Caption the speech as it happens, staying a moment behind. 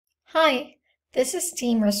Hi, this is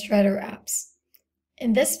Team Illustrator Apps.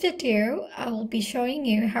 In this video, I will be showing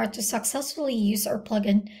you how to successfully use our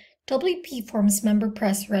plugin WPForms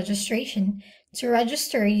MemberPress Registration to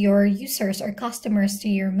register your users or customers to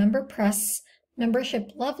your MemberPress membership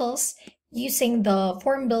levels using the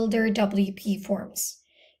form builder WPForms.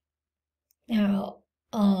 Now,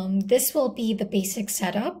 this will be the basic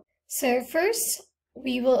setup. So first,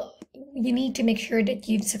 you need to make sure that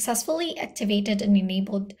you've successfully activated and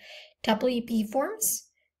enabled WPForms.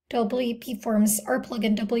 WPForms, our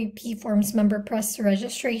plugin WPForms MemberPress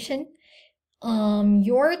Registration.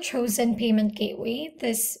 Your chosen payment gateway.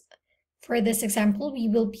 For this example, we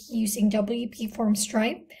will be using WPForms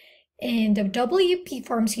Stripe and the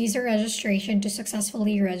WPForms user registration to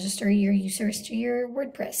successfully register your users to your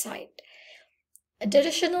WordPress site.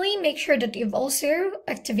 Additionally, make sure that you've also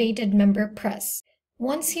activated MemberPress.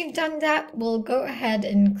 Once you've done that, we'll go ahead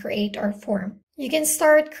and create our form. You can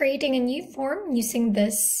start creating a new form using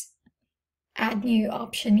this Add New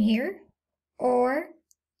option here, or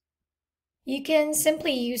you can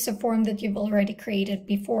simply use a form that you've already created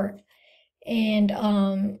before. And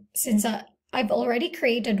since I've already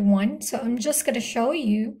created one, so I'm just going to show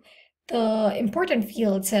you the important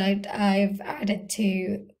fields that I've added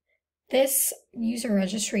to this user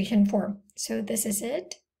registration form. So this is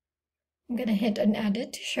it. I'm going to hit on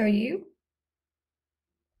Edit to show you.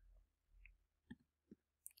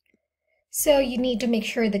 So you need to make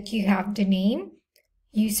sure that you have the name,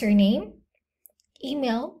 username,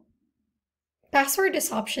 email. Password is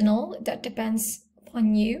optional, that depends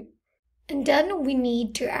upon you. And then we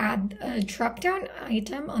need to add a drop-down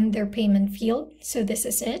item on their payment field. So this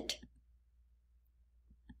is it.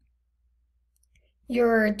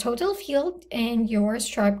 Your total field and your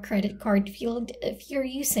Stripe credit card field if you're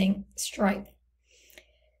using Stripe.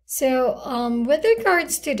 So with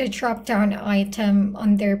regards to the drop-down item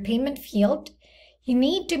on their payment field, you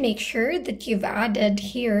need to make sure that you've added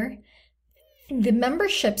here the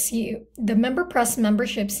MemberPress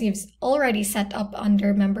memberships you've already set up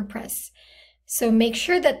under MemberPress. So make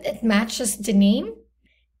sure that it matches the name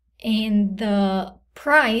and the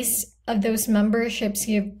price of those memberships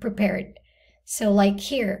you've prepared. So like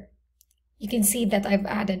here, you can see that I've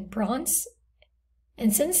added bronze.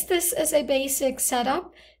 And since this is a basic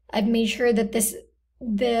setup, I've made sure that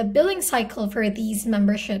the billing cycle for these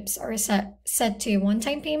memberships are set to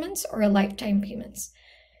one-time payments or lifetime payments.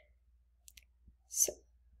 So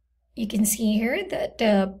you can see here that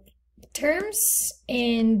the terms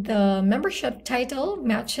in the membership title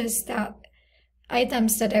matches that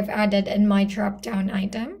items that I've added in my drop-down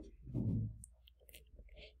item.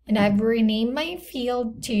 And I've renamed my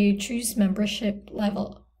field to choose membership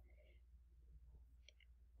level.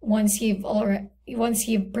 Once you've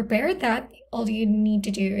prepared that, all you need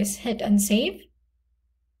to do is hit on save.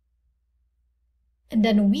 And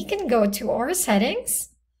then we can go to our settings.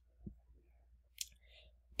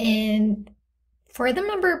 And for the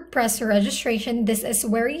MemberPress registration, this is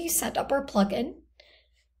where you set up our plugin.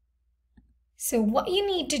 So what you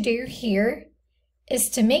need to do here is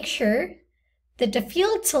to make sure that the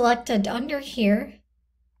field selected under here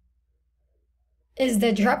is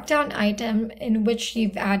the drop-down item in which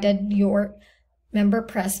you've added your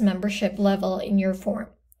MemberPress membership level in your form.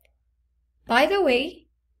 By the way,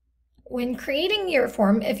 when creating your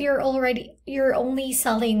form, if you're only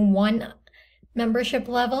selling one membership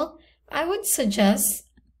level, I would suggest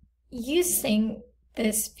using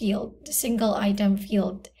this field, the single item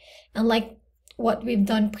field. And like what we've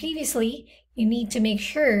done previously, you need to make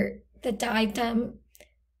sure that the item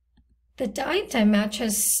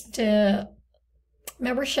matches the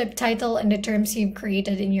membership title and the terms you've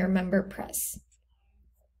created in your MemberPress.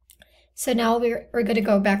 So now we're going to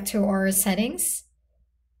go back to our settings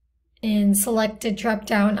and select the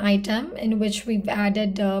drop-down item in which we've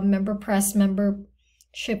added the MemberPress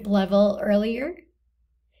membership level earlier.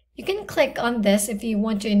 You can click on this if you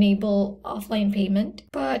want to enable offline payment,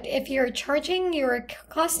 but if you're charging your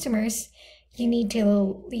customers, you need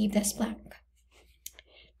to leave this blank.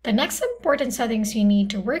 The next important settings you need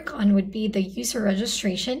to work on would be the user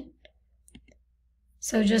registration.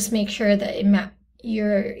 So just make sure that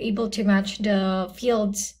you're able to match the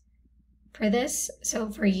fields for this. So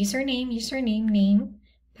for username, name,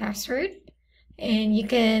 password, and you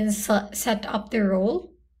can set up the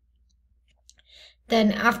role.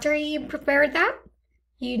 Then after you prepare that,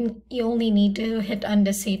 you only need to hit on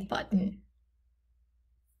the save button.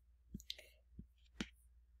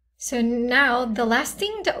 So now the last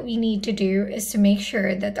thing that we need to do is to make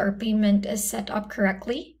sure that our payment is set up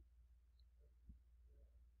correctly.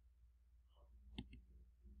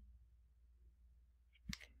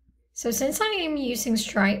 So since I am using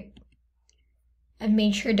Stripe, I've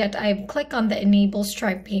made sure that I've clicked on the Enable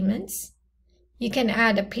Stripe Payments. You can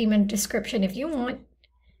add a payment description if you want.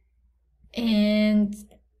 And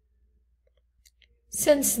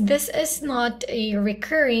since this is not a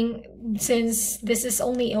recurring, since this is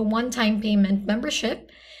only a one-time payment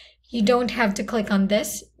membership, you don't have to click on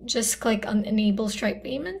this. Just click on Enable Stripe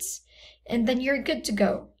Payments, and then you're good to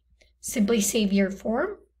go. Simply save your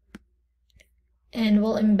form, and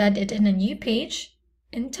we'll embed it in a new page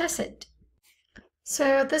and test it.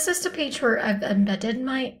 So this is the page where I've embedded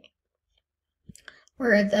my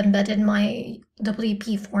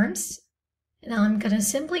WPForms. Now I'm going to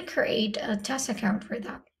simply create a test account for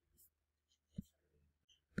that.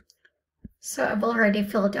 So I've already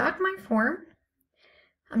filled out my form.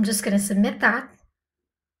 I'm just going to submit that.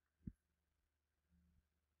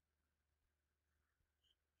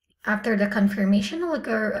 After the confirmation, I'll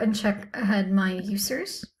go and check ahead my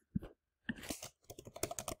users.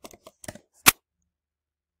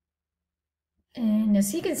 And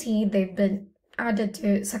as you can see, they've been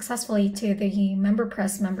added successfully to the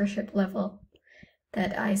MemberPress membership level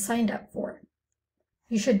that I signed up for.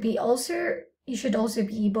 You should also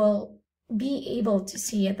be able to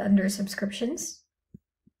see it under subscriptions.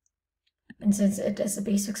 And since it is a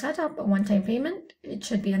basic setup, a one-time payment, it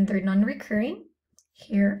should be under non-recurring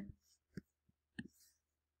here.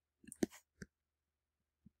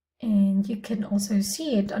 And you can also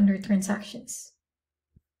see it under transactions.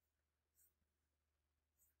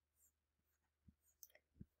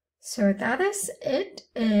 So that is it.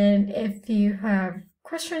 And if you have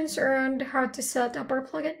questions around how to set up our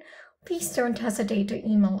plugin, please don't hesitate to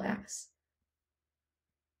email us.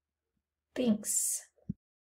 Thanks.